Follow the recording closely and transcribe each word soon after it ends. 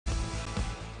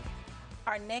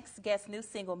Our next guest's new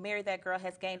single, Marry That Girl,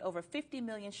 has gained over 50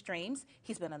 million streams.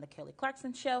 He's been on The Kelly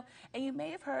Clarkson Show, and you may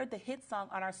have heard the hit song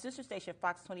on our sister station,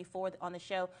 Fox 24, on the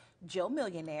show Joe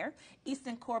Millionaire.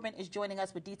 Easton Corbin is joining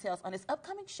us with details on his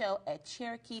upcoming show at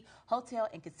Cherokee Hotel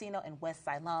and Casino in West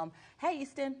Siloam. Hey,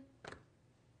 Easton.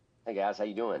 Hey guys, how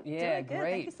you doing? Yeah, doing good.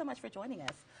 Great. Thank you so much for joining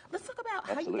us. Let's talk about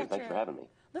how you got Thanks for having me.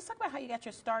 Let's talk about how you got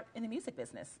your start in the music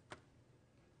business.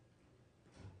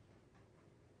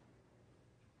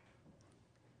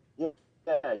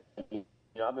 Yeah,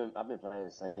 I've been playing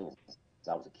the same since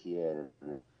I was a kid,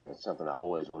 and it's something I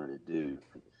always wanted to do.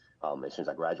 As soon as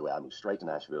I graduated, I moved straight to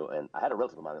Nashville, and I had a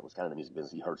relative of mine that was kind of in the music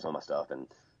business. He heard some of my stuff and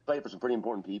played for some pretty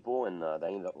important people, and they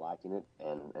ended up liking it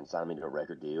and signed me to a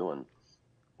record deal. And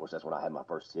of course, that's when I had my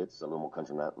first hits, a little more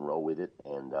country and roll with it,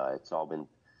 and it's all been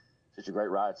such a great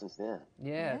ride since then.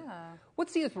 Yeah.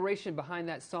 What's the inspiration behind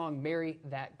that song, Marry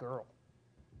That Girl?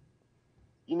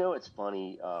 You know, it's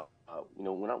funny.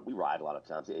 When we ride a lot of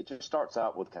times, it just starts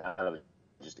out with kind of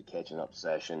just a catching up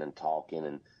session and talking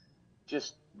and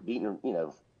just beating,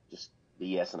 just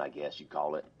BSing, I guess you'd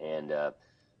call it. And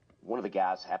one of the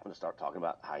guys happened to start talking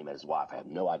about how he met his wife. I have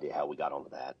no idea how we got onto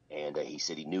that. And he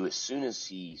said he knew as soon as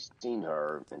he seen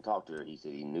her and talked to her, he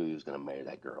said he knew he was going to marry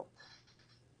that girl.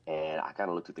 And I kind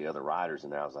of looked at the other riders,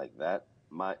 and I was like, that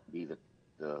might be the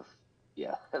title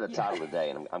of the day.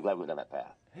 And I'm glad we went down that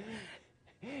path.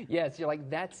 Yes, you're like,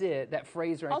 that's it. That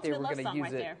phrase right there, we're going to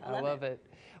use it. I love it.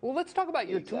 Well, let's talk about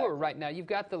your tour right now. You've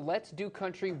got the Let's Do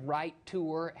Country Right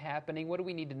tour happening. What do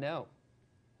we need to know?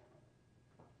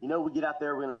 We get out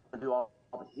there, we're going to do all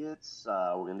the hits.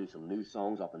 We're going to do some new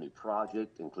songs off a new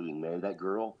project, including Marry That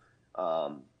Girl.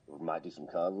 We might do some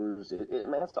covers.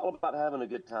 Man, it's all about having a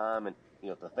good time. And,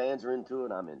 if the fans are into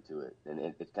it, I'm into it. And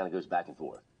it kind of goes back and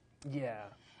forth. Yeah.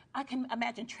 I can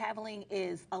imagine traveling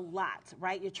is a lot,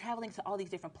 right? You're traveling to all these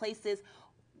different places.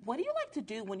 What do you like to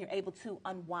do when you're able to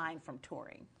unwind from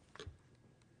touring?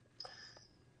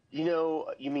 You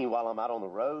mean while I'm out on the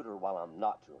road or while I'm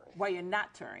not touring? While you're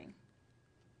not touring.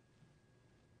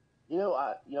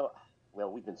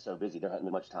 Well, we've been so busy. There hasn't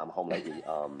been much time home lately.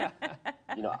 I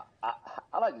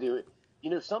like to do it.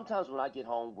 Sometimes when I get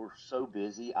home, we're so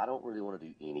busy, I don't really want to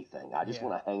do anything. I just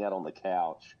want to hang out on the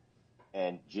couch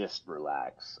and just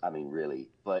relax. I mean, really.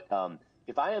 But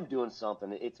if I am doing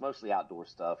something, it's mostly outdoor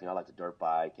stuff. I like to dirt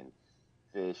bike and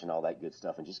fish and all that good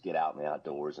stuff and just get out in the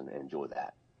outdoors and enjoy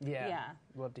that. Yeah.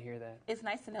 Love to hear that. It's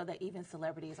nice to know that even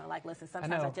celebrities are like, listen,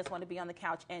 sometimes I just want to be on the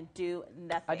couch and do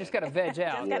nothing. I just got to veg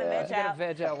out. Just got to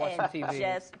veg out, watch some TV.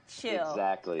 Just chill.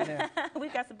 Exactly. Yeah.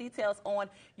 We've got some details on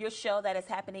your show that is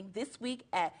happening this week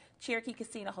at Cherokee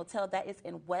Casino Hotel. That is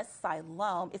in West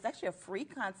Siloam. It's actually a free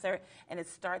concert, and it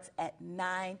starts at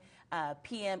 9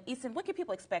 p.m. Easton, what can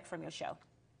people expect from your show?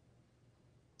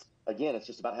 Again, it's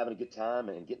just about having a good time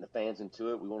and getting the fans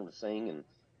into it. We want them to sing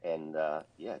and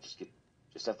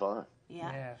just have fun.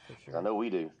 Yeah, for sure. I know we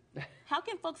do. How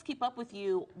can folks keep up with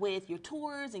you with your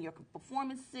tours and your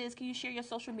performances? Can you share your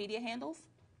social media handles?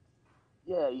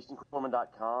 Yeah,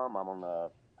 EastonCorbin.com. I'm on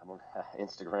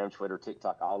Instagram, Twitter,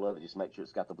 TikTok, all of it. Just make sure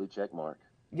it's got the blue check mark.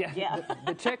 Yeah.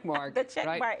 The check mark. The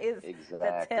check mark is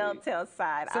the telltale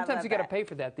sign. Sometimes you got to pay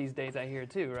for that these days, I hear,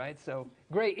 too, right? So,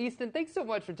 great. Easton, thanks so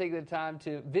much for taking the time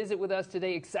to visit with us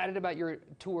today. Excited about your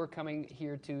tour coming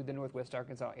here to the Northwest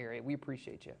Arkansas area. We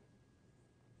appreciate you.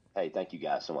 Hey, thank you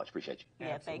guys so much. Appreciate you.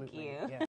 Yeah, thank you. Yeah.